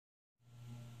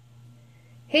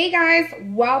Hey guys,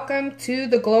 welcome to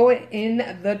the Glow in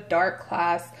the Dark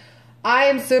class. I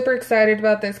am super excited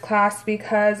about this class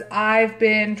because I've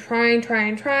been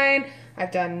trying.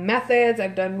 I've done methods,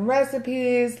 I've done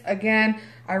recipes. Again,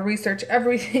 I research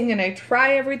everything and I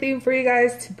try everything for you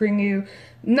guys to bring you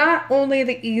not only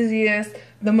the easiest,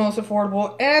 the most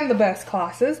affordable, and the best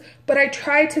classes, but I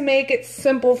try to make it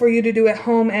simple for you to do at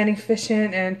home and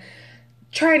efficient, and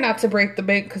try not to break the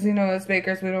bank because, you know, as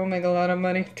bakers, we don't make a lot of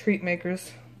money. Treat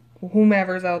makers,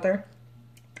 whomever's out there.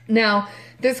 Now,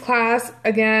 this class,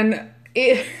 again,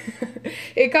 it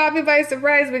caught me by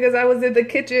surprise because I was in the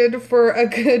kitchen for a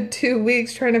good 2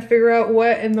 weeks trying to figure out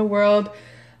what in the world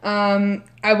how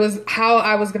I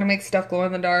was gonna make stuff glow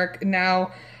in the dark.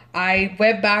 Now, I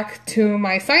went back to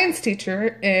my science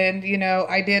teacher and, you know,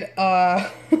 I did I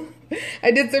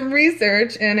did some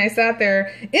research and I sat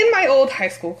there in my old high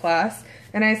school class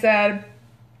and I said,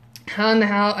 how in the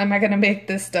hell am I going to make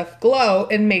this stuff glow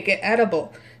and make it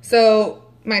edible? So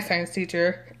my science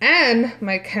teacher and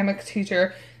my chemic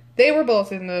teacher, they were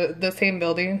both in the same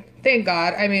building. Thank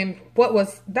God. I mean,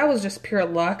 that was just pure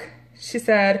luck. She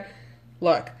said,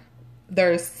 look,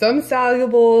 there's some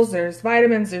solubles, there's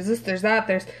vitamins, there's this, there's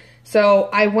that, So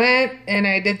I went and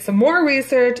I did some more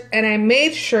research and I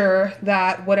made sure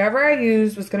that whatever I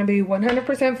used was going to be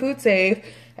 100% food safe,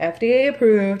 FDA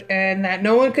approved, and that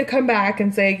no one could come back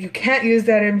and say, you can't use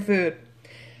that in food.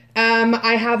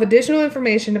 I have additional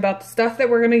information about the stuff that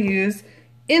we're going to use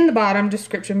in the bottom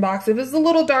description box. If it's a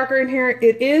little darker in here,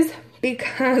 it is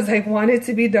because I want it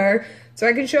to be dark so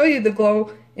I can show you the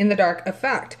glow in the dark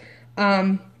effect.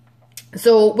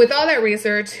 So with all that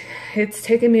research, it's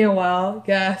taken me a while.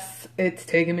 Yes, it's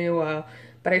taken me a while,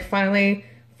 but I finally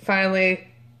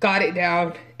got it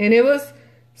down, and it was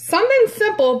something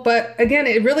simple, but again,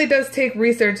 it really does take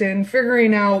research and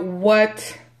figuring out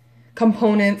what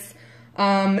components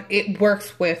it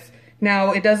works with.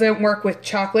 Now, it doesn't work with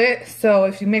chocolate, so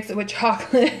if you mix it with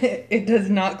chocolate, it does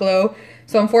not glow.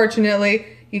 So unfortunately,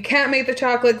 you can't make the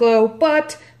chocolate glow,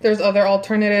 but there's other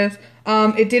alternatives.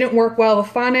 It didn't work well with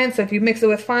fondant, so if you mix it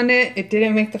with fondant, it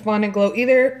didn't make the fondant glow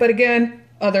either. But again,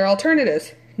 other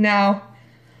alternatives. Now,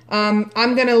 I'm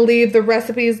going to leave the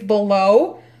recipes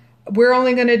below. We're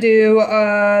only going to do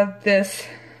this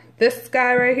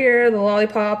guy right here, the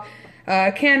lollipop,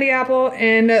 candy apple,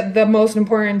 and the most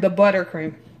important, the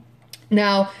buttercream.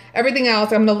 Now, everything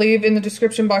else I'm going to leave in the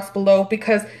description box below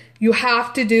because you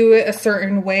have to do it a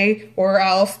certain way or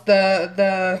else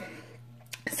the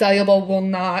soluble will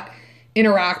not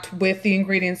interact with the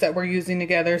ingredients that we're using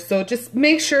together. So just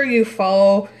make sure you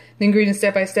follow the ingredients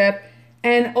step by step,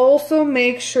 and also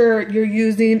make sure you're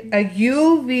using a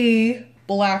UV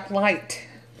black light.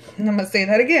 And I'm gonna say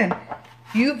that again,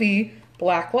 UV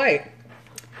black light.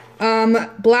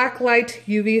 Black light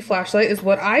UV flashlight is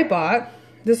what I bought.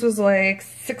 This was like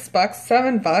 $6,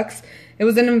 $7. It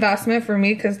was an investment for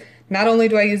me because not only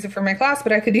do I use it for my class,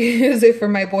 but I could use it for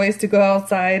my boys to go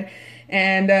outside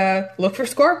and look for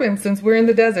scorpions since we're in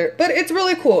the desert. But it's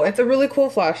really cool. It's a really cool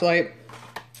flashlight.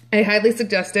 I highly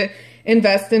suggest it.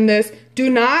 Invest in this. Do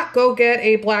not go get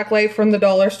a black light from the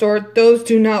dollar store. Those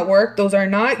do not work. Those are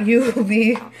not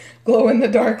UV glow in the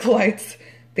dark lights.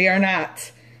 They are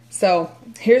not. So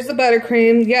here's the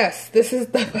buttercream. Yes, this is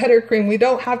the buttercream. We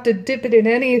don't have to dip it in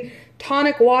any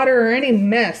tonic water or any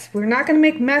mess. We're not going to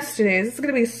make mess today. This is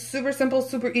going to be super simple,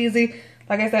 super easy.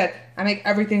 Like I said, I make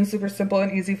everything super simple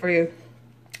and easy for you.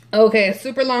 Okay,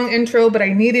 super long intro, but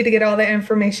I needed to get all that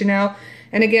information out.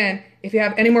 And again, if you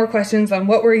have any more questions on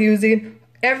what we're using,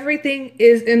 everything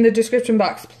is in the description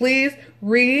box. Please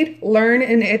read, learn,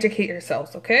 and educate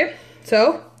yourselves, okay?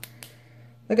 So,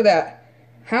 look at that.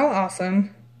 How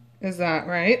awesome is that,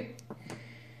 right?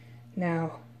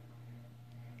 Now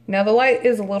the light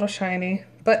is a little shiny,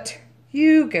 but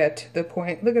you get the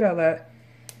point. Look at all that.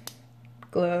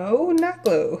 Glow, not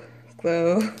glow.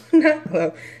 Glow, not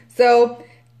glow. So,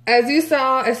 as you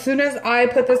saw, as soon as I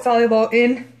put the soluble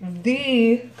in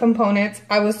the components,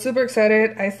 I was super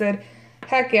excited. I said,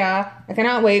 heck yeah, I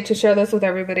cannot wait to share this with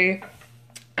everybody.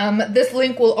 This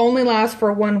link will only last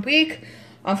for 1 week,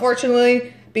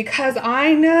 unfortunately, because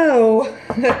I know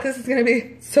that this is going to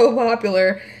be so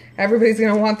popular. Everybody's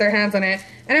going to want their hands on it.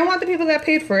 And I want the people that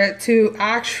paid for it to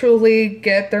actually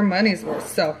get their money's worth.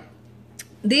 So,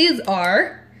 these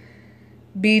are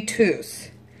B2s.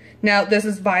 Now, this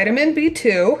is vitamin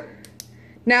B2.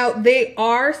 Now, they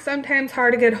are sometimes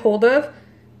hard to get hold of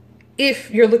if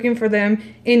you're looking for them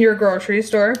in your grocery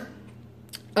store.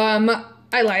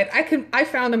 I lied. I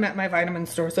found them at my vitamin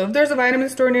store. So if there's a vitamin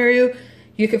store near you,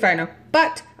 you can find them.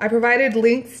 But I provided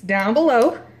links down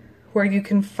below where you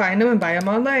can find them and buy them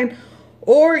online.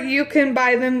 or you can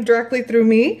buy them directly through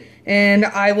me, and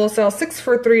I will sell 6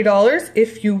 for $3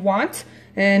 if you want,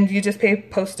 and you just pay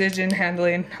postage and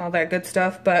handling, all that good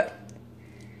stuff. But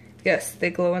yes, they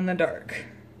glow in the dark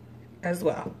as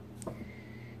well.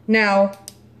 Now,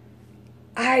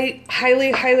 I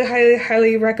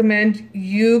highly recommend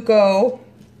you go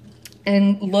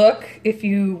and look, if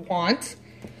you want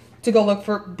to go look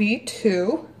for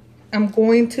B2. I'm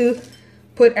going to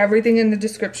put everything in the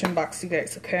description box, you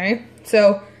guys, okay?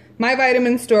 So my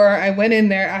vitamin store, I went in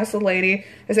there, asked the lady,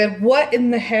 I said, what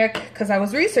in the heck, because I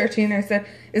was researching, I said,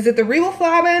 is it the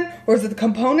riboflavin or is it the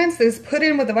components that's put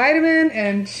in with the vitamin?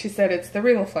 And she said it's the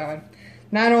riboflavin.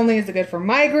 Not only is it good for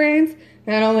migraines,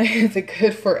 not only is it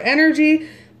good for energy,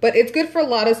 but it's good for a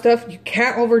lot of stuff. You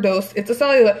can't overdose. It's a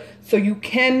cellular, so you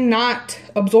cannot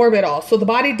absorb it all. So the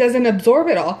body doesn't absorb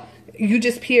it all. You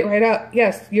just pee it right out.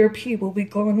 Yes, your pee will be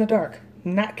glow in the dark.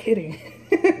 Not kidding.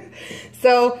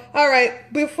 So, all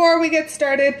right, before we get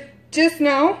started, just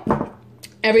know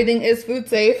everything is food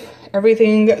safe.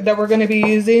 Everything that we're going to be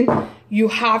using, you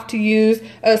have to use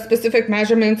a specific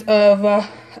measurements of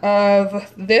the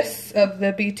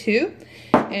B2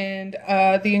 and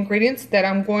the ingredients that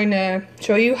I'm going to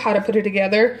show you how to put it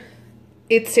together.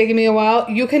 It's taken me a while.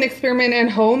 You can experiment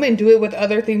at home and do it with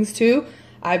other things too.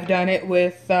 I've done it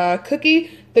with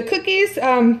cookie. The cookies,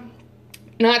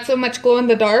 not so much glow in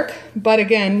the dark, but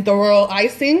again, the royal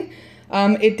icing,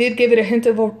 it did give it a hint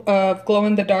of glow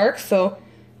in the dark, so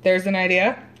there's an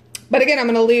idea. But again, I'm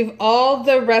going to leave all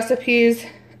the recipes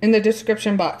in the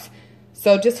description box,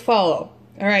 so just follow.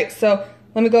 All right, so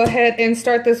let me go ahead and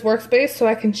start this workspace so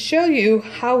I can show you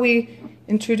how we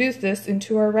introduce this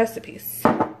into our recipes.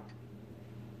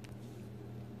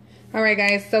 All right,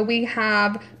 guys, so we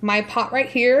have my pot right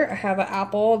here. I have an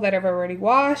apple that I've already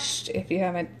washed. If you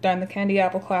haven't done the candy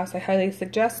apple class, I highly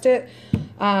suggest it.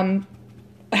 I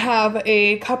have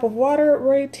a cup of water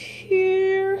right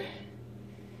here.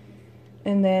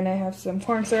 And then I have some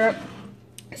corn syrup.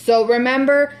 So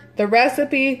remember, the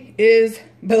recipe is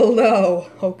below,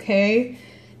 okay?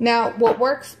 Now, what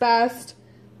works best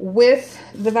with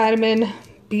the vitamin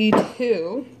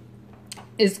B2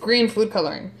 is green food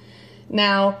coloring.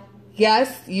 Now,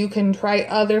 yes, you can try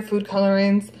other food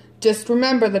colorings. Just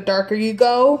remember, the darker you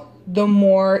go, the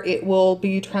more it will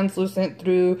be translucent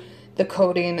through the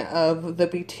coating of the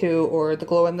B2 or the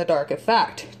glow in the dark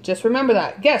effect. Just remember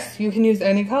that. Yes, you can use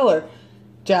any color.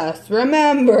 Just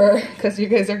remember, because you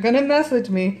guys are going to message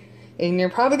me and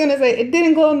you're probably going to say, it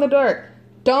didn't glow in the dark.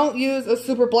 Don't use a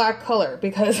super black color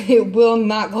because it will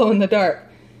not glow in the dark.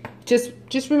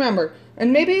 Just remember,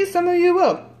 and maybe some of you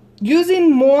will.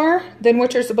 Using more than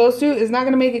what you're supposed to is not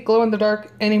going to make it glow in the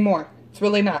dark anymore. It's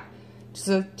really not.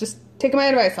 So just take my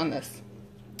advice on this.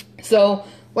 So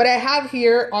what I have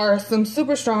here are some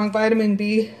super strong vitamin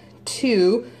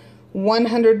B2,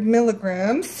 100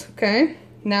 milligrams. Okay.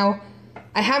 Now,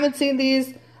 I haven't seen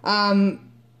these on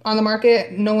the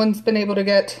market. No one's been able to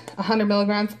get 100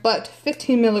 milligrams, but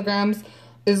 15 milligrams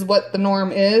is what the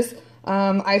norm is.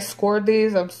 I scored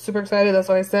these. I'm super excited. That's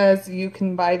why it says you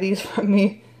can buy these from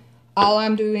me. All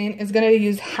I'm doing is going to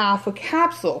use half a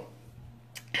capsule.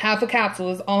 Half a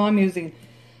capsule is all I'm using.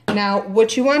 Now,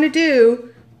 what you want to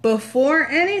do before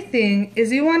anything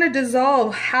is you want to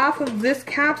dissolve half of this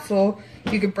capsule.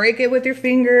 You could break it with your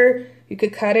finger. You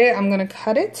could cut it. I'm going to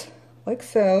cut it like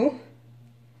so.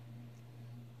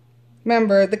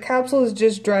 Remember, the capsule is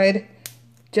just dried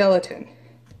gelatin.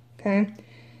 Okay.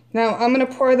 Now, I'm going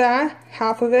to pour that,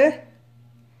 half of it,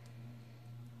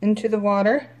 into the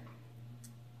water.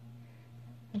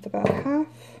 That's about half,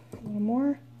 a little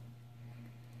more.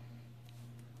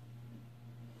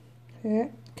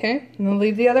 Okay, and then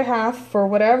leave the other half for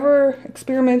whatever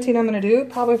experimenting I'm going to do,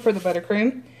 probably for the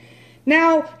buttercream.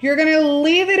 Now, you're going to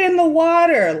leave it in the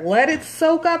water. Let it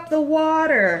soak up the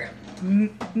water.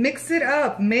 Mix it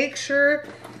up. Make sure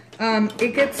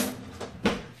it gets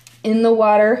in the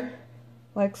water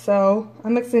like so.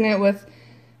 I'm mixing it with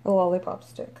a lollipop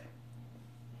stick.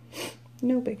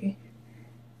 No biggie.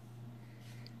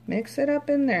 Mix it up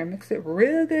in there. Mix it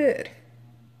real good.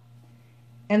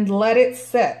 And let it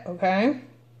sit, okay?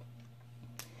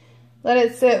 Let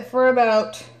it sit for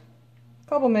about a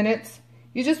couple minutes.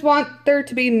 You just want there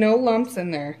to be no lumps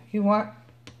in there. You want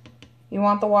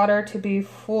the water to be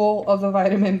full of the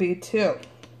vitamin B2.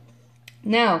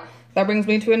 Now, that brings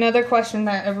me to another question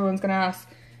that everyone's going to ask.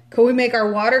 Can we make our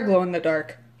water glow in the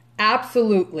dark?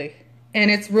 Absolutely.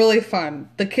 And it's really fun.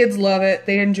 The kids love it.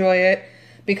 They enjoy it.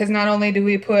 Because not only do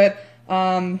we put,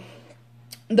 the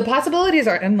possibilities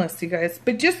are endless, you guys.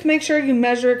 But just make sure you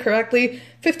measure it correctly.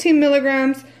 15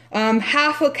 milligrams,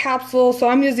 half a capsule. So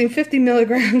I'm using 50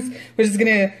 milligrams, which is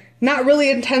going to not really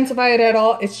intensify it at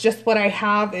all. It's just what I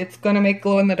have. It's going to make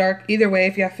glow in the dark either way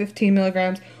if you have 15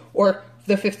 milligrams or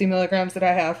the 50 milligrams that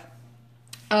I have.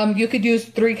 You could use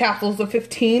 3 capsules of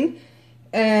 15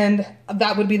 and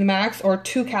that would be the max, or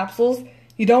 2 capsules.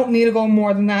 You don't need to go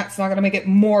more than that. It's not going to make it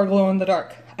more glow in the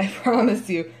dark. I promise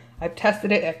you. I've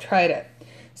tested it. I've tried it.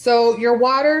 So your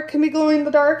water can be glowing in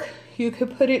the dark. You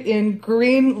could put it in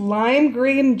green, lime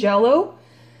green Jello,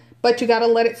 but you got to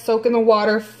let it soak in the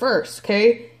water first,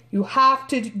 okay? You have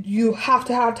to do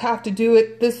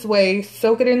it this way.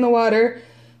 Soak it in the water.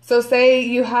 So say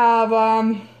you have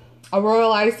a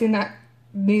royal icing that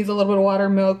needs a little bit of water,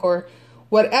 milk, or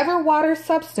whatever water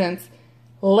substance,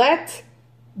 let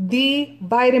the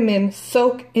vitamin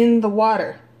soak in the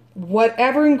water.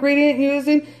 Whatever ingredient you're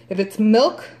using, if it's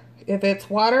milk, if it's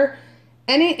water,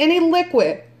 any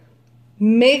liquid,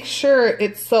 make sure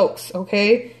it soaks,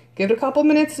 okay? Give it a couple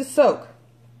minutes to soak.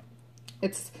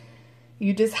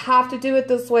 You just have to do it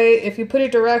this way. If you put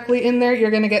it directly in there,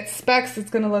 you're gonna get specks. It's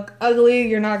gonna look ugly.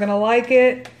 You're not gonna like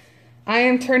it. I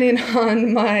am turning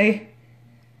on my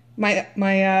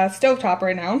stovetop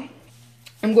right now.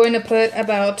 I'm going to put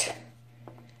about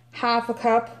half a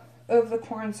cup of the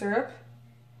corn syrup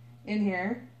in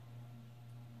here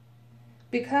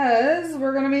because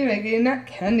we're gonna be making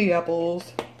candy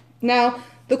apples. Now,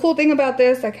 the cool thing about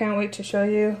this, I can't wait to show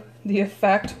you the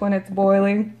effect when it's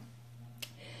boiling.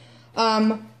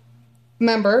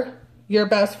 Remember, your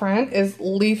best friend is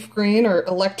leaf green or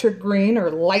electric green or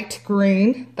light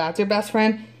green. That's your best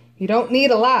friend. You don't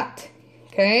need a lot,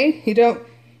 okay? You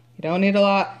don't need a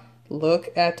lot. Look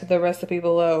at the recipe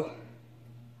below.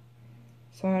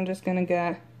 So I'm just gonna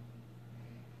get,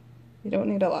 you don't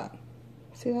need a lot.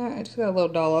 See that? I just got a little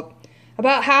dollop.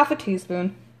 About half a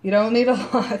teaspoon. You don't need a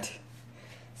lot.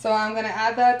 So I'm gonna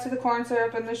add that to the corn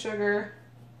syrup and the sugar.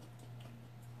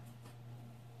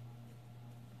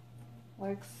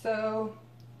 Like so.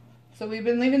 So we've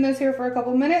been leaving this here for a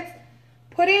couple minutes.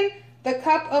 Putting the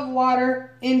cup of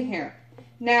water in here.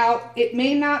 Now, it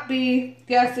may not be,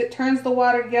 yes, it turns the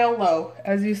water yellow.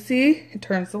 As you see, it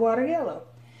turns the water yellow.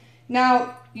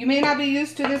 Now, you may not be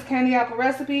used to this candy apple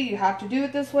recipe. You have to do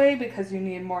it this way because you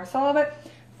need more solvent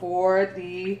for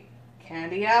the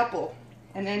candy apple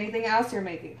and anything else you're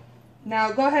making.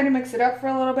 Now, go ahead and mix it up for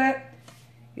a little bit.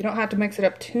 You don't have to mix it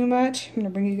up too much. I'm gonna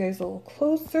bring you guys a little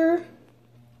closer.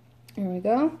 Here we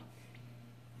go.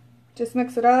 Just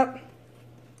mix it up.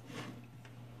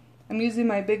 I'm using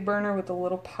my big burner with a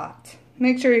little pot.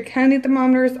 Make sure your candy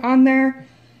thermometer is on there.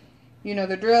 You know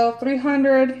the drill.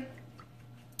 300.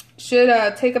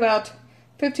 Should take about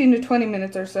 15 to 20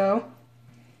 minutes or so.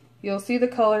 You'll see the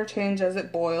color change as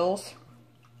it boils.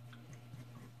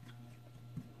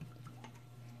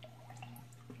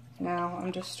 Now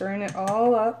I'm just stirring it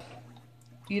all up.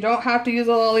 You don't have to use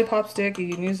a lollipop stick.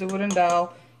 You can use a wooden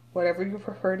dowel, whatever you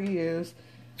prefer to use.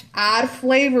 Add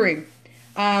flavoring.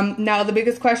 Now the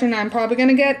biggest question I'm probably going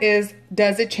to get is,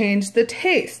 does it change the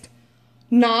taste?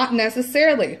 Not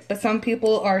necessarily, but some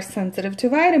people are sensitive to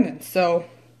vitamins. So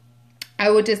I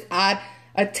would just add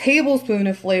a tablespoon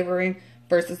of flavoring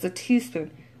versus a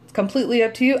teaspoon. It's completely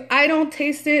up to you. I don't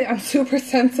taste it. I'm super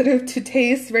sensitive to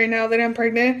taste right now that I'm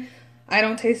pregnant. I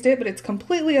don't taste it, but it's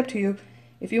completely up to you.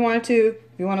 If you want to,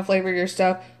 if you want to flavor your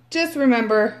stuff, just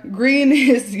remember, green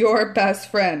is your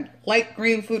best friend. Light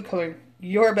green food coloring,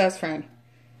 your best friend.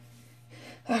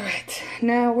 All right,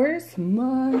 now where's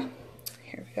my,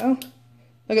 here we go.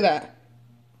 Look at that.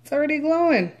 It's already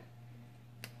glowing.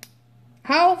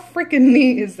 How freaking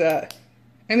neat is that?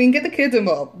 I mean, get the kids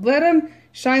involved. Let them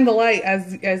shine the light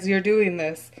as you're doing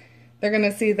this. They're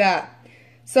gonna see that.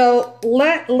 So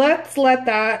let's let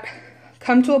that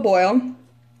come to a boil.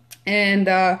 And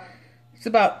it's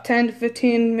about 10 to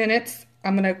 15 minutes.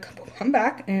 I'm gonna come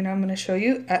back and I'm gonna show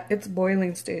you at its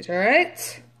boiling stage, all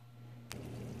right?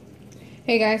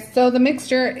 Hey guys, so the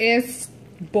mixture is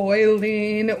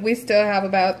boiling. We still have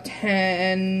about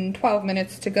 10-12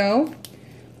 minutes to go.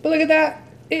 But look at that,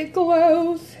 it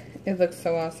glows. It looks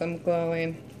so awesome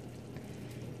glowing.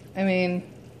 I mean,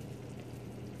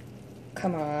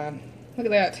 come on, look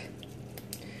at that.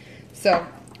 So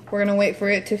we're gonna wait for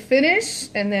it to finish,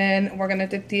 and then we're gonna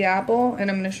dip the apple,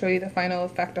 and I'm gonna show you the final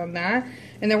effect on that.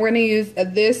 And then we're gonna use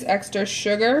this extra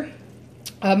sugar.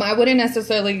 I wouldn't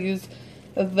necessarily use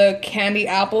the candy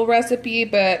apple recipe,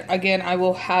 but again, I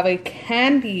will have a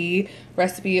candy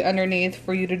recipe underneath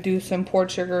for you to do some poured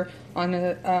sugar on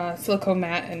a silicone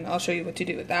mat, and I'll show you what to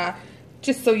do with that,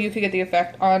 just so you can get the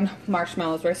effect on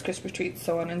marshmallows, Rice Krispie treats,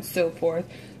 so on and so forth.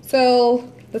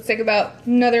 So let's take about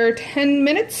another 10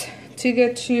 minutes to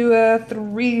get to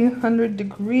 300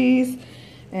 degrees,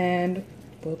 and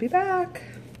we'll be back.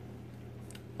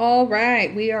 All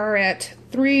right, we are at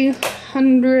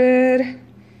 300.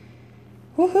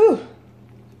 Woohoo!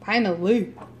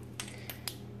 Finally.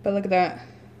 But look at that.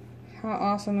 How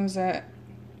awesome is that?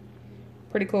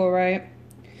 Pretty cool, right?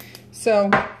 So,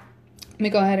 let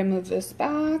me go ahead and move this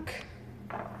back.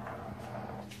 I'm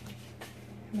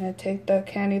going to take the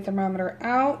candy thermometer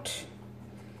out.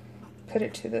 Put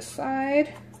it to the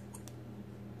side.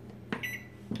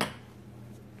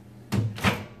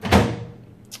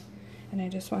 And I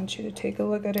just want you to take a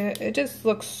look at it. It just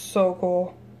looks so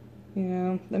cool, you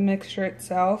know, the mixture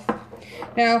itself.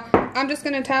 Now, I'm just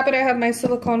gonna tap it. I have my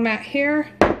silicone mat here.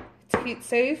 It's heat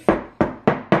safe.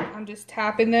 I'm just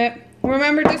tapping it.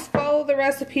 Remember, just follow the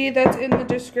recipe that's in the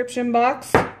description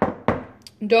box.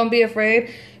 Don't be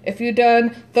afraid. If you've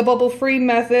done the bubble-free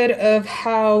method of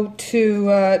how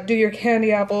to do your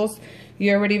candy apples,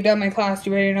 you already have done my class,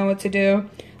 you already know what to do.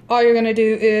 All you're gonna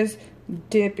do is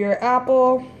dip your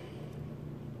apple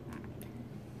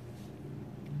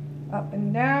up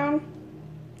and down.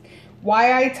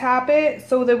 Why I tap it?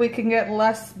 So that we can get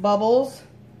less bubbles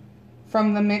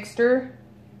from the mixture.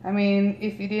 I mean,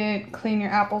 if you didn't clean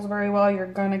your apples very well, you're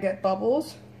gonna get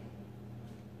bubbles.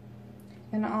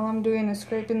 And all I'm doing is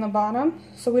scraping the bottom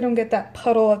so we don't get that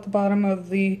puddle at the bottom of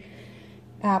the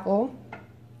apple.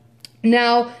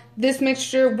 Now, this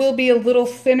mixture will be a little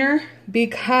thinner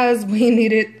because we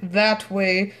need it that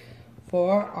way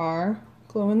for our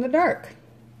glow-in-the-dark.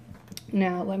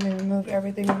 Now, let me remove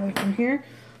everything away from here.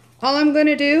 All I'm going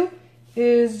to do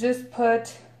is just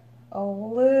put a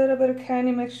little bit of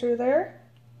candy mixture there.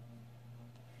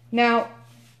 Now,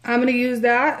 I'm going to use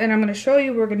that, and I'm going to show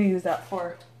you what we're going to use that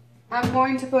for. I'm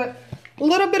going to put a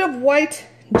little bit of white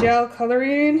gel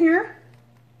coloring in here.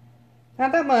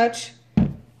 Not that much.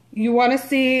 You want to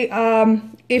see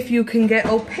if you can get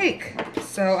opaque.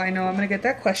 So, I know I'm going to get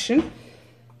that question.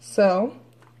 So,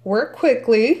 work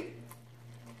quickly.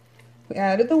 We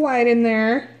added the white in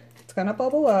there. It's gonna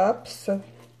bubble up, so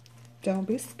don't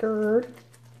be scared.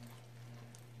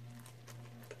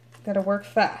 Gotta work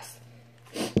fast.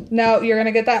 Now you're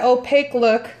gonna get that opaque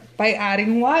look by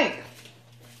adding white.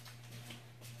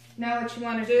 Now what you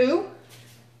wanna do,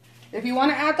 if you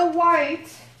wanna add the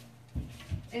white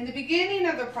in the beginning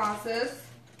of the process,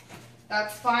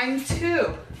 that's fine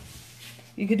too.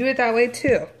 You could do it that way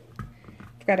too.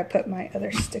 I've gotta put my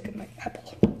other stick in my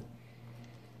apple.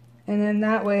 And then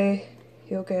that way,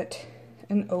 you'll get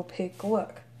an opaque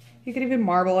look. You can even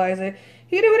marbleize it.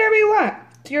 You can do whatever you want.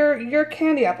 It's your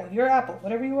candy apple, your apple,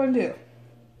 whatever you want to do.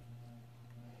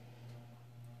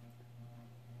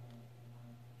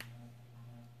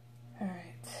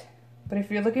 Alright. But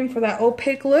if you're looking for that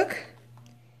opaque look,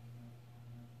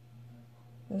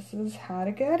 this is how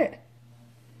to get it.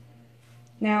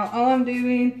 Now, all I'm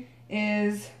doing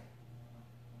is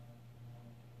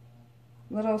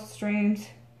little streams.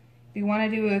 If you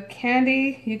want to do a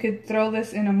candy, you could throw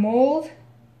this in a mold,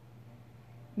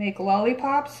 make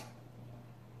lollipops.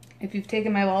 If you've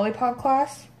taken my lollipop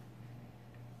class,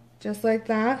 just like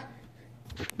that,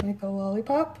 make a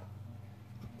lollipop.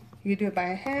 You could do it by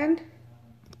hand,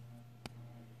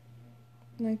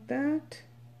 like that.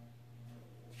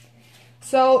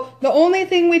 So the only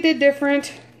thing we did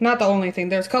different, not the only thing,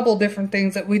 there's a couple different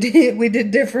things that we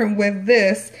did different with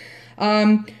this.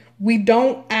 We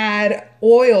don't add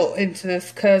oil into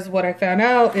this because what I found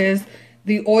out is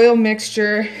the oil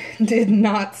mixture did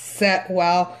not set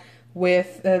well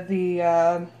with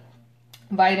the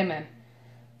vitamin.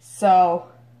 So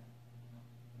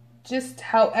just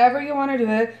however you want to do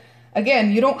it. Again,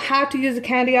 you don't have to use a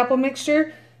candy apple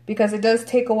mixture because it does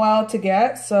take a while to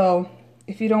get. So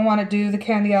if you don't want to do the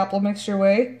candy apple mixture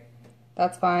way,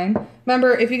 that's fine.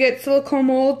 Remember, if you get silicone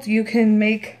molds, you can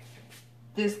make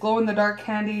this glow-in-the-dark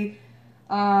candy,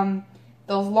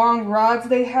 those long rods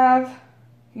they have,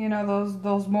 you know,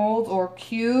 those molds or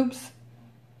cubes.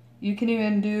 You can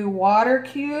even do water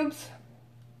cubes.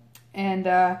 And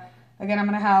again, I'm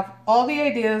going to have all the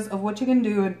ideas of what you can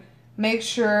do and make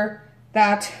sure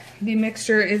that the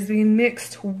mixture is being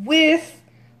mixed with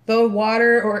the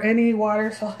water or any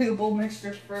water soluble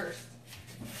mixture first.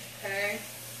 Okay.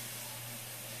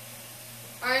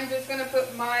 I'm just going to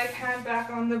put my pan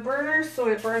back on the burner so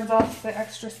it burns off the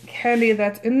extra candy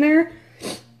that's in there.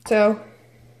 So,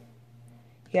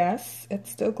 yes, it's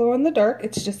still glow in the dark.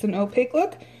 It's just an opaque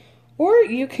look. Or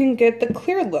you can get the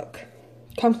clear look.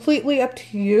 Completely up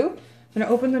to you. I'm going to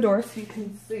open the door so you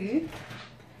can see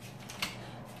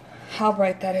how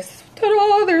bright that is.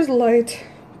 Ta-da! There's light.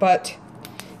 But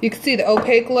you can see the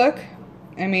opaque look.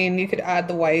 I mean, you could add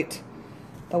the white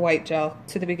gel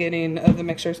to the beginning of the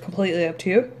mixture, is completely up to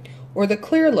you. Or the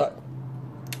clear look,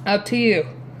 up to you.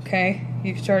 okay?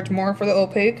 You can charge more for the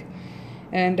opaque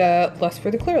and less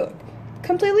for the clear look.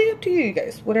 Completely up to you, you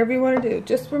guys. Whatever you want to do.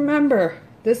 Just remember,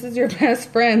 this is your best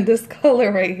friend, this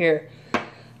color right here.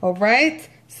 All right,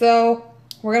 so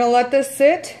we're gonna let this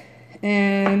sit,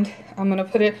 and I'm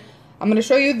gonna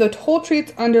show you the whole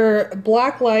treats under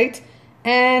black light,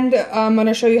 and I'm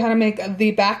gonna show you how to make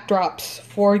the backdrops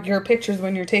for your pictures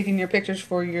when you're taking your pictures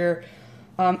for your,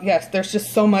 yes, there's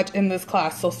just so much in this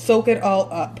class, so soak it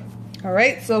all up. All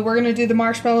right, so we're gonna do the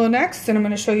marshmallow next, and I'm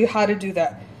gonna show you how to do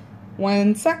that.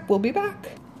 One sec, we'll be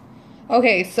back.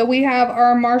 Okay, so we have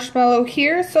our marshmallow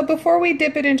here. So before we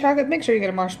dip it in chocolate, make sure you get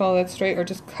a marshmallow that's straight or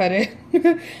just cut it.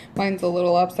 Mine's a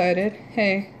little lopsided.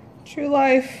 Hey, true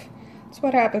life, that's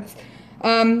what happens.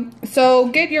 So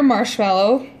get your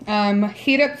marshmallow,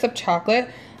 heat up some chocolate.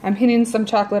 I'm heating some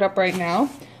chocolate up right now.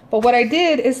 But what I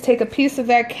did is take a piece of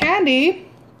that candy.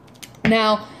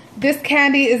 Now, this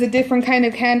candy is a different kind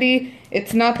of candy.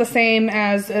 It's not the same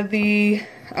as the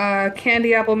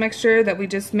candy apple mixture that we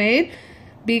just made,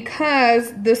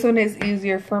 because this one is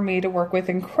easier for me to work with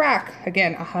and crack.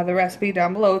 Again, I'll have the recipe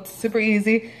down below. It's super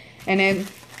easy. And then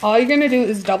all you're gonna do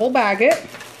is double bag it,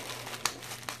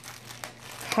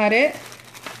 cut it,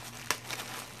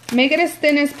 make it as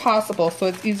thin as possible so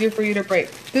it's easier for you to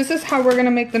break. This is how we're gonna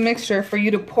make the mixture for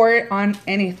you to pour it on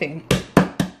anything.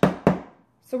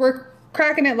 So we're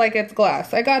cracking it like it's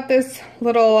glass. I got this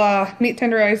little meat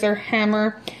tenderizer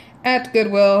hammer at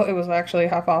Goodwill. It was actually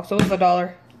half off, so it was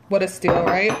 $1. What a steal,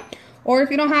 right? Or if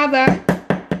you don't have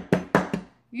that,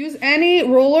 use any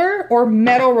roller or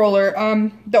metal roller.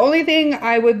 The only thing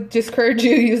I would discourage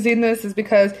you using this is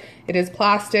because it is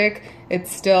plastic.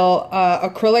 It's still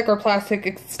acrylic or plastic.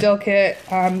 It still get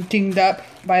dinged up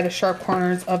by the sharp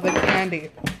corners of the candy.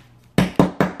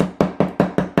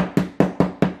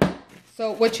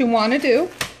 So what you want to do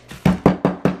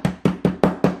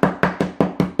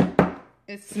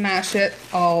is smash it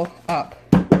all up.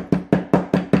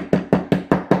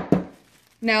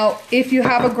 Now, if you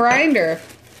have a grinder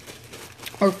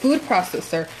or food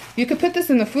processor, you could put this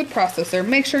in the food processor.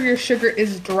 Make sure your sugar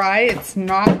is dry. It's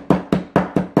not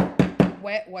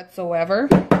wet whatsoever.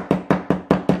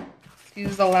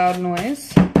 Excuse the loud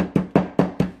noise.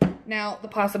 Now, the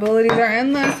possibilities are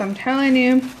endless, I'm telling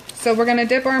you. So we're gonna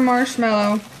dip our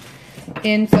marshmallow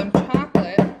in some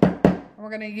chocolate. We're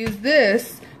gonna use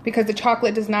this because the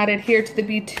chocolate does not adhere to the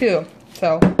B2.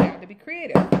 So, you have to be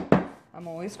creative. I'm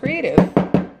always creative.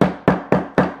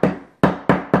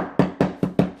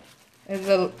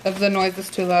 If the noise is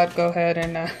too loud, go ahead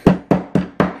and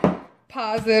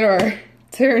pause it or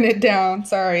turn it down.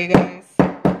 Sorry, guys.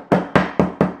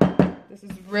 This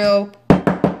is real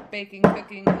baking,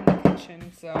 cooking in the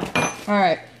kitchen. So, all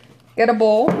right, get a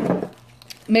bowl.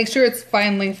 Make sure it's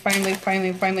finely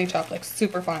chopped, like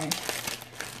super fine.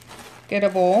 Get a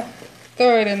bowl,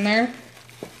 throw it in there.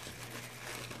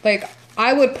 Like,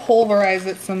 I would pulverize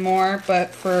it some more,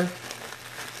 but for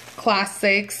class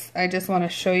sakes, I just want to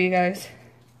show you guys.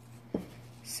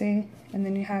 See? And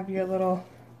then you have your little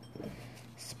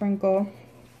sprinkle.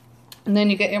 And then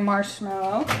you get your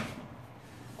marshmallow.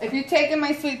 If you've taken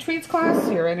my sweet treats class,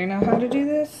 you already know how to do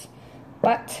this.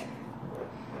 But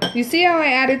you see how I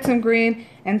added some green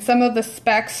and some of the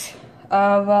specks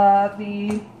of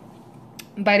the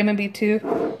vitamin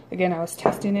B2? Again, I was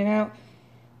testing it out.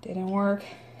 Didn't work.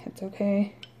 It's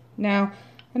okay. Now,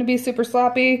 I'm going to be super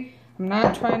sloppy. I'm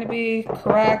not trying to be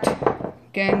correct.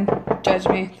 Again, judge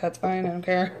me. That's fine. I don't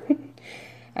care.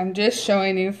 I'm just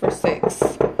showing you for sakes.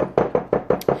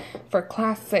 For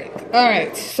class sake.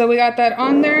 Alright, so we got that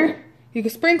on there. You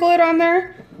can sprinkle it on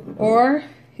there, or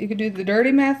you could do the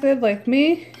dirty method like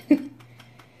me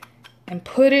and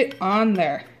put it on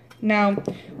there. Now,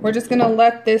 we're just going to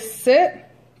let this sit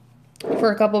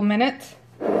for a couple minutes.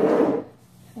 I'm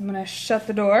going to shut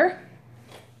the door.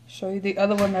 Show you the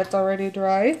other one that's already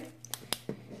dry.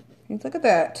 Look at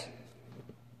that.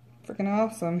 Freaking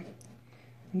awesome.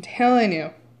 I'm telling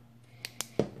you.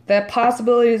 The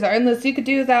possibilities are endless. You could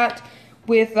do that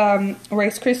with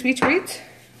Rice Krispie treats,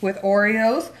 with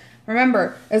Oreos.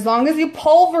 Remember, as long as you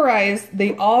pulverize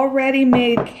the already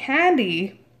made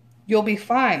candy, you'll be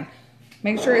fine.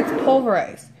 Make sure it's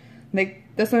pulverized. Like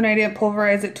this one, I didn't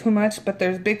pulverize it too much, but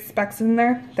there's big specks in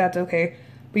there. That's okay.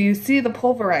 But you see the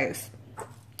pulverize.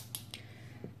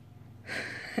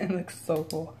 It looks so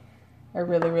cool. I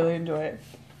really enjoy it.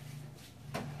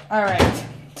 All right,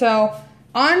 so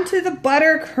on to the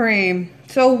buttercream.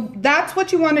 So that's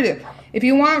what you want to do. If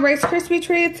you want Rice Krispie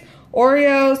treats,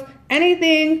 Oreos,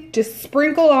 anything, just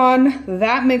sprinkle on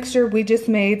that mixture we just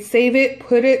made. Save it,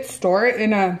 put it, store it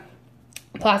in a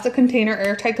plastic container,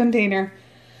 airtight container,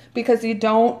 because you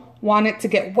don't want it to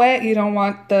get wet. You don't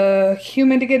want the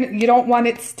human to get, you don't want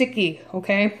it sticky,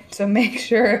 okay? So make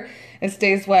sure it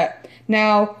stays wet.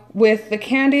 Now, with the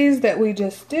candies that we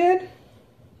just did,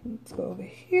 let's go over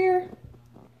here.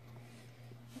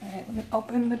 All right, let me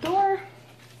open the door.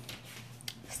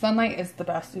 Sunlight is the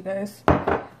best, you guys.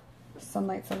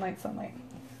 Sunlight, sunlight, sunlight.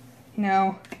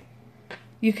 Now,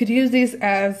 you could use these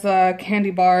as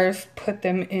candy bars, put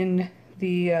them in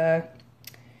the,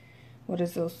 what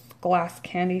is those glass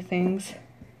candy things,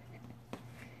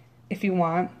 if you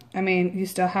want. I mean, you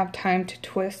still have time to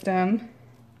twist them.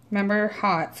 Remember,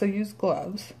 hot, so use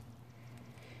gloves.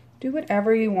 Do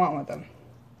whatever you want with them.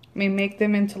 I mean, make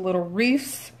them into little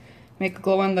wreaths, make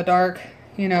glow in the dark,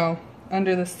 you know,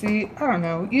 under the seat. I don't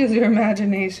know, use your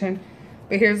imagination.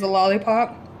 But here's the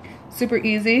lollipop. Super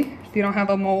easy. If you don't have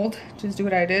a mold, just do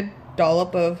what I did.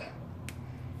 Dollop of,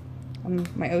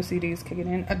 my OCD is kicking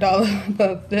in. A dollop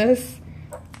of this.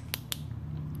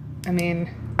 I mean,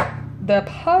 the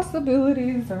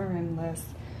possibilities are endless.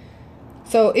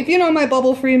 So if you know my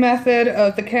bubble-free method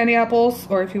of the candy apples,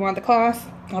 or if you want the class,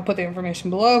 I'll put the information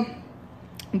below.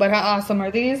 But how awesome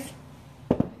are these?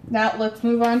 Now let's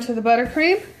move on to the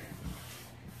buttercream.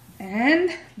 And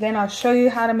then I'll show you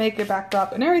how to make your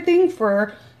backdrop and everything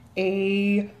for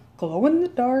a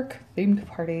glow-in-the-dark themed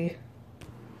party.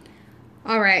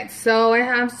 Alright, so I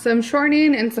have some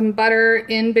shortening and some butter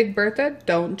in Big Bertha.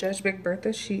 Don't judge Big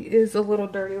Bertha, she is a little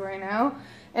dirty right now.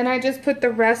 And I just put the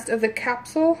rest of the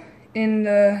capsule in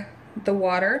the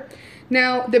water.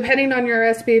 Now, depending on your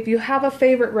recipe, if you have a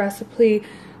favorite recipe,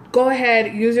 go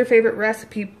ahead, use your favorite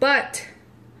recipe, but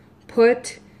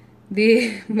put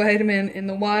the vitamin in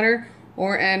the water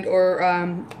or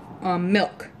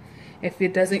milk. If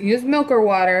it doesn't use milk or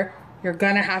water, you're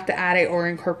gonna have to add it or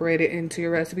incorporate it into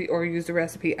your recipe, or use the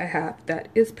recipe I have that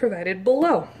is provided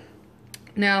below.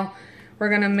 Now, we're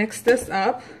gonna mix this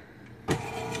up.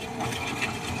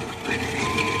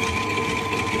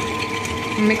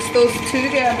 Mix those two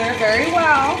together very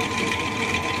well.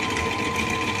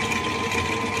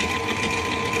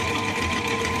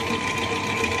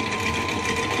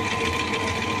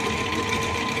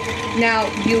 Now,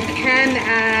 you can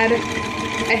add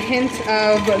a hint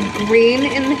of green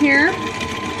in here.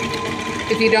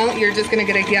 If you don't, you're just gonna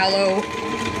get a yellow,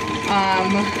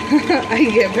 I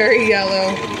get very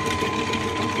yellow,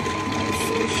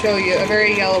 let's show you, a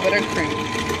very yellow buttercream.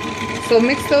 So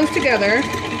mix those together.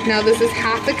 Now this is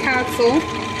half the capsule.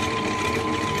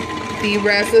 The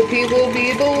recipe will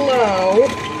be below.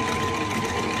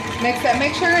 Mix that,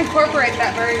 make sure to incorporate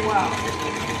that very well.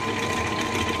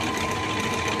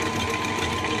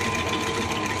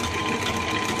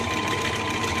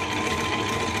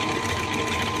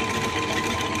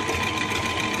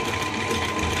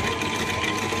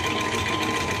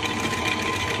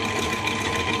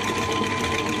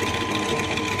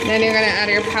 Then you're gonna add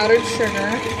your powdered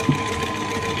sugar.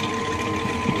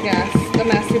 Yes, the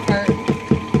messy part.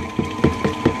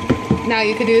 Now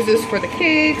you could use this for the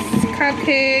cakes,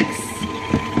 cupcakes,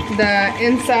 the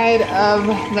inside of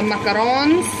the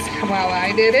macarons, how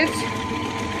I did it.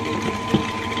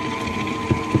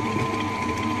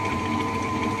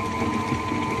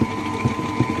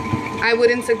 I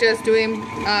wouldn't suggest doing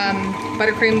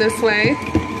buttercream this way.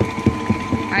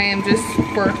 I am just,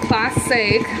 for class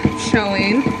sake,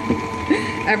 showing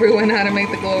everyone how to make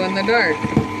the glow in the dark.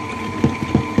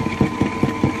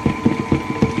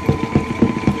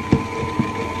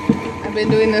 I've been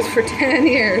doing this for 10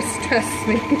 years, trust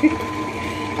me.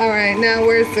 Alright, now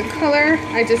where's the color?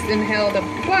 I just inhaled a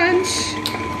bunch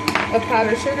of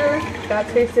powdered sugar. That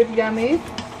tasted yummy.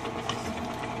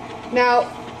 Now,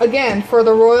 again, for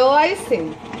the royal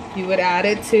icing, you would add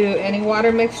it to any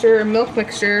water mixture, milk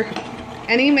mixture,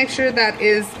 any mixture that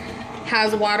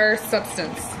has water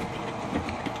substance.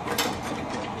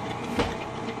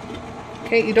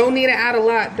 Okay, you don't need to add a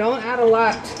lot. Don't add a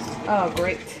lot. Oh,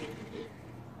 great.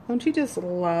 Don't you just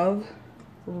love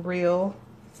real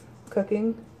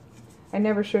cooking? I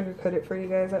never sugarcoat it for you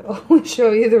guys. I always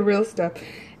show you the real stuff.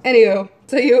 Anywho,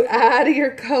 so you add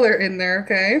your color in there,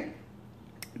 okay?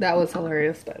 That was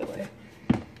hilarious, by the way.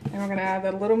 And we're gonna add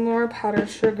a little more powdered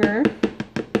sugar.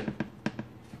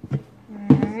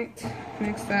 Alright,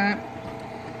 mix that.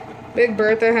 Big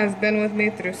Bertha has been with me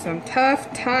through some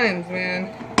tough times,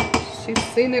 man. She's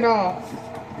seen it all.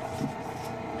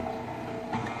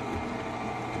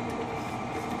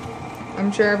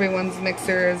 I'm sure everyone's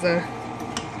mixer is a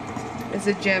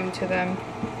gem to them.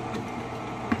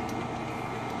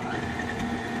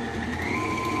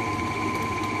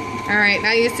 Alright,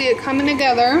 now you see it coming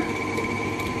together.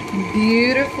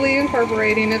 Beautifully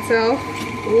incorporating itself.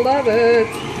 Love it.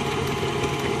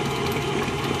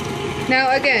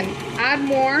 Now again, add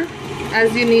more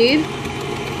as you need.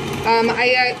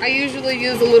 I usually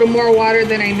use a little more water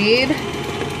than I need,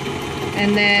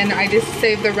 and then I just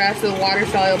save the rest of the water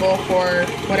soluble for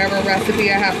whatever recipe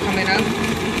I have coming up.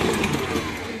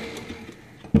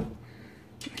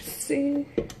 Let's see.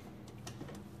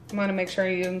 I want to make sure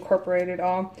you incorporate it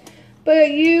all,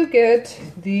 but you get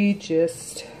the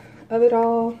gist of it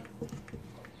all.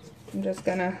 I'm just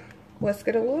gonna whisk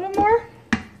it a little more.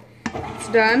 It's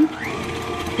done.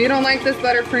 If you don't like this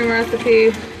buttercream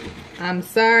recipe, I'm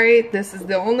sorry. This is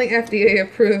the only FDA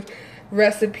approved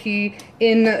recipe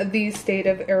in the state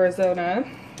of Arizona.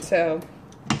 So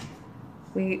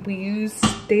we use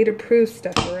state approved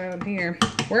stuff around here.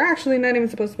 We're actually not even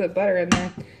supposed to put butter in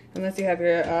there unless you have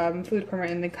your food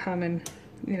permit and they come and,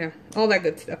 you know, all that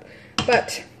good stuff.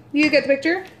 But you get the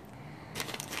picture.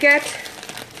 Get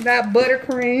that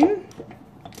buttercream.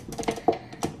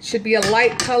 Should be a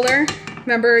light color.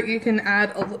 Remember, you can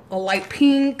add a light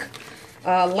pink,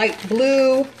 light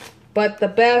blue, but the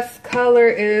best color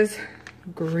is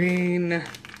green.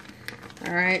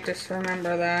 All right, just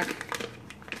remember that.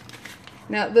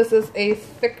 Now this is a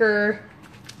thicker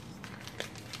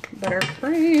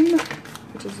buttercream,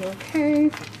 which is okay.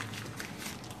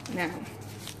 Now,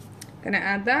 gonna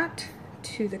add that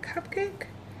to the cupcake.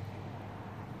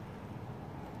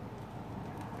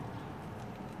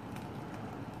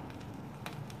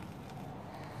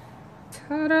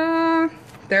 Ta-da!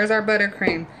 There's our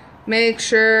buttercream. Make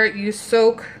sure you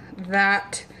soak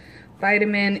that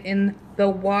vitamin in the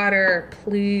water,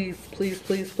 please, please,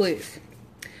 please, please.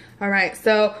 All right,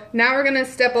 so now we're gonna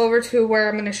step over to where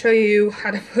I'm gonna show you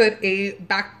how to put a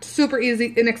super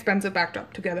easy, inexpensive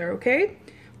backdrop together, okay?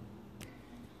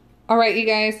 All right, you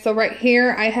guys, so right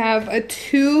here I have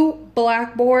 2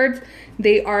 blackboards.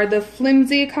 They are the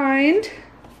flimsy kind.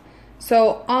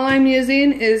 So all I'm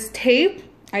using is tape.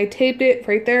 I taped it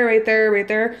right there, right there, right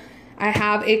there. I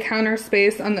have a counter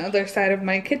space on the other side of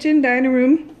my kitchen dining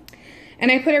room,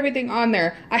 and I put everything on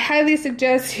there. I highly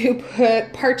suggest you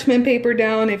put parchment paper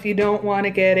down if you don't want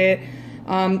to get it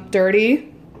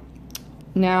dirty.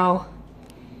 Now,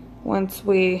 once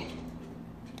we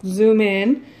zoom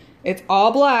in, it's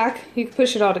all black. You can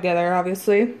push it all together,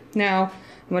 obviously. Now,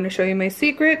 I'm going to show you my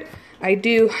secret. I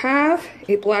do have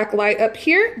a black light up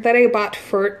here that I bought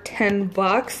for 10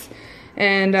 bucks.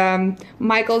 And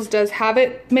Michael's does have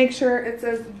it. Make sure it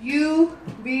says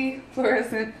UV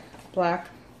fluorescent black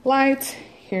light.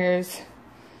 Here's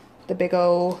the big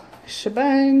old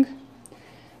shebang.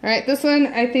 All right, this one,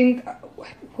 I think,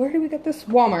 where did we get this?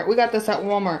 Walmart. We got this at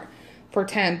Walmart for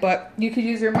 10, but you could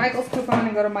use your Michael's coupon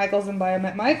and go to Michael's and buy them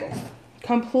at Michael's.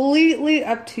 Completely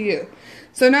up to you.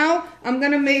 So now I'm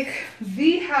gonna make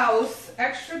the house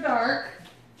extra dark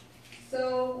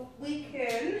so we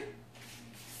can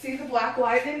see the black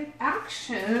light in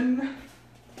action.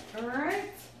 All right.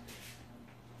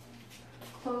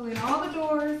 Closing all the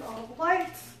doors, all the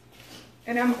lights.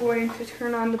 And I'm going to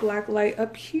turn on the black light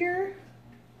up here.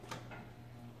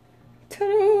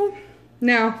 Ta-da!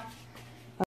 Now,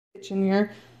 kitchen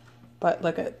here, but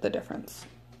look at the difference.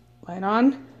 Light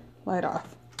on, light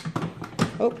off.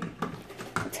 Oh,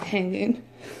 it's hanging.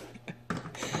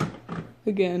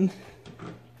 Again,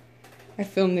 I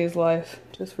filmed these live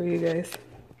just for you guys.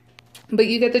 But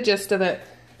you get the gist of it.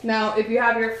 Now, if you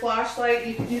have your flashlight,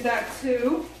 you can do that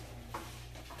too.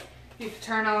 You can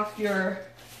turn off your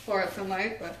fluorescent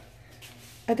light, but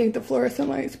I think the fluorescent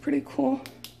light is pretty cool.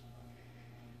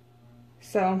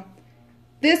 So,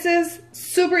 this is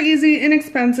super easy,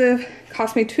 inexpensive.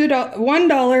 Cost me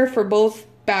 $1 for both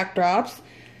backdrops.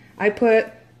 I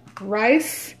put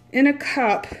rice in a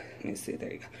cup. Let me see,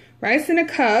 there you go. Rice in a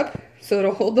cup, so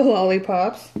it'll hold the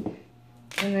lollipops.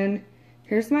 And then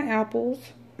here's my apples.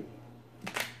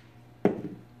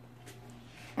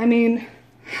 I mean,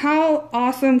 how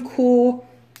awesome, cool.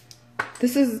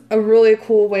 This is a really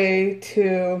cool way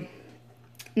to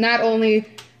not only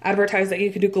advertise that you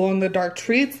could do glow-in-the-dark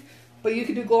treats, but you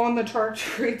could do glow-in-the-dark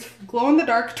treats,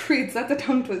 that's a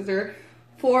tongue twister,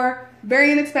 for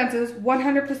very inexpensive,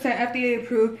 100% FDA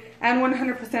approved, and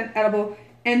 100% edible,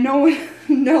 and no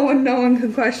one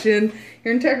can question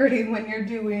your integrity when you're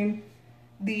doing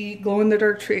the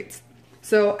glow-in-the-dark treats.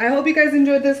 So I hope you guys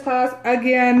enjoyed this class.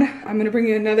 Again, I'm gonna bring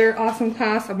you another awesome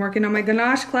class. I'm working on my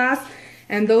ganache class,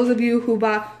 and those of you who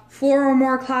bought 4 or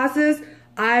more classes,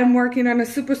 I'm working on a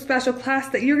super special class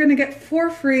that you're gonna get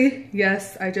for free.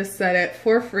 Yes, I just said it,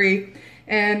 for free.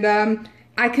 And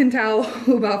I can tell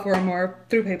who bought 4 or more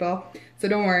through PayPal, so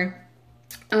don't worry.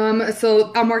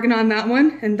 So I'm working on that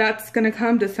one, and that's gonna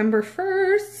come December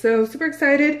 1st, so super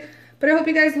excited. But I hope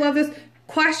you guys love this.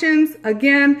 Questions,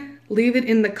 again, leave it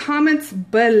in the comments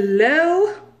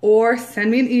below or send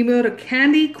me an email to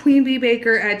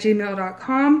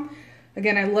candyqueenbeebaker@gmail.com.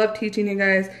 Again, I love teaching you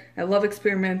guys. I love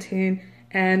experimenting.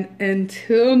 And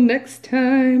until next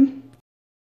time.